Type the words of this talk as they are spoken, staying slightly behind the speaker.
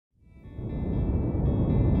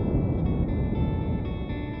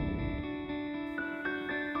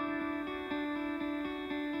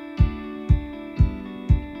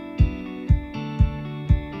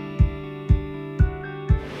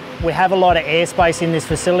We have a lot of airspace in this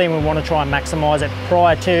facility and we want to try and maximise it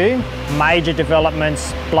prior to major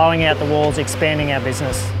developments, blowing out the walls, expanding our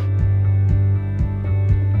business.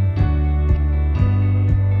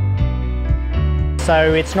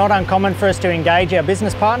 So it's not uncommon for us to engage our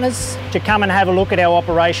business partners to come and have a look at our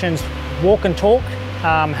operations, walk and talk,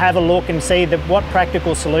 have a look and see what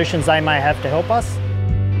practical solutions they may have to help us.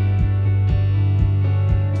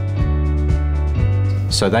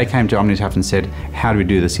 So they came to OmniTough and said, how do we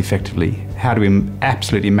do this effectively? How do we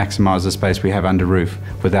absolutely maximise the space we have under roof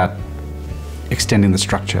without extending the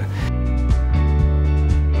structure?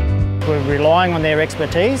 We're relying on their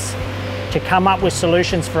expertise to come up with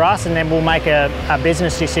solutions for us, and then we'll make a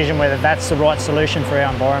business decision whether that's the right solution for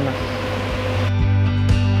our environment.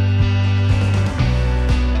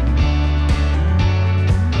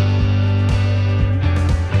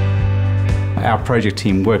 Our project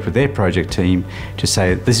team worked with their project team to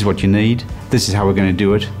say, this is what you need, this is how we're going to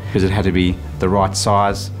do it, because it had to be the right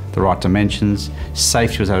size, the right dimensions.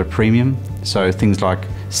 Safety was at a premium, so things like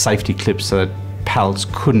safety clips so that pallets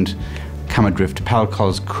couldn't come adrift, pallet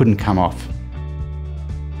collars couldn't come off.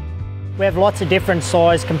 We have lots of different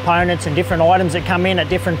size components and different items that come in at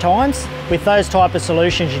different times. With those type of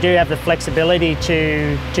solutions, you do have the flexibility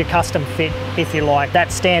to custom fit, if you like.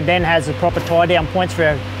 That stand then has the proper tie down points for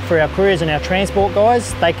our couriers and our transport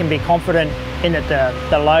guys. They can be confident in that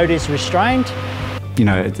the load is restrained. You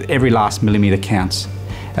know, every last millimetre counts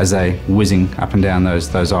as they're whizzing up and down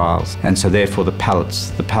those aisles. And so therefore the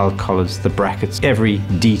pallets, the pallet collars, the brackets, every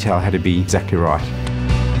detail had to be exactly right.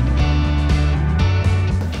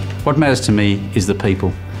 What matters to me is the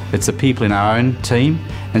people. It's the people in our own team,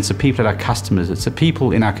 and it's the people at our customers, it's the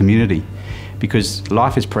people in our community, because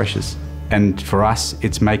life is precious, and for us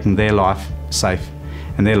it's making their life safe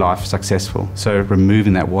and their life successful. So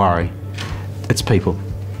removing that worry, it's people.